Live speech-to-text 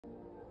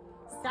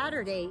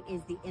Saturday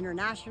is the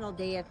International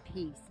Day of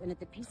Peace, and at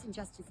the Peace and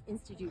Justice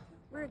Institute,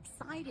 we're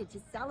excited to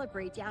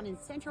celebrate down in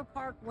Central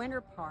Park, Winter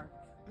Park,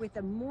 with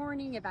a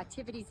morning of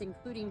activities,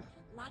 including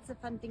lots of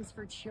fun things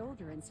for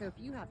children. So if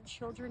you have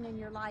children in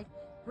your life,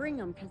 bring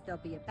them, because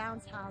there'll be a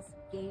bounce house,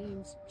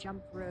 games,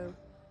 jump rope,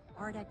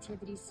 art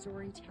activities,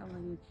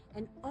 storytelling,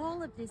 and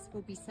all of this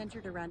will be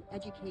centered around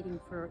educating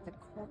for the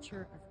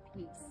culture of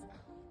peace.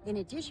 In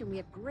addition, we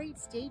have great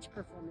stage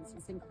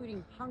performances,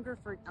 including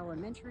Hungerford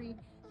Elementary,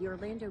 the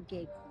Orlando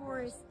Gay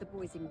Chorus, the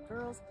Boys and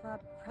Girls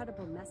Club,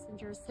 Credible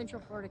Messengers, Central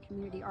Florida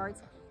Community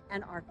Arts,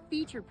 and our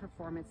featured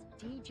performance,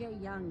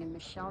 DJ Young and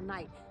Michelle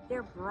Knight.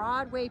 They're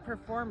Broadway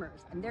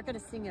performers, and they're going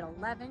to sing at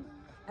 11.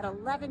 At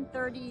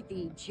 11:30,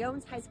 the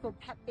Jones High School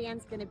Pep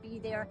Band's going to be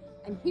there.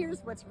 And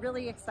here's what's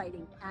really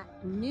exciting.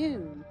 At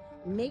noon,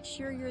 make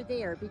sure you're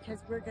there, because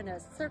we're going to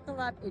circle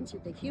up into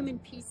the Human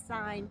Peace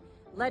sign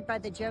led by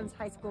the Jones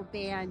High School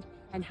Band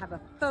and have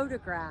a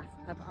photograph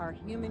of our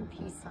Human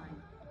Peace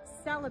sign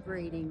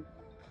celebrating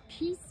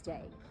Peace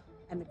Day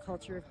and the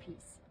culture of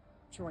peace.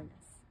 Join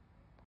us.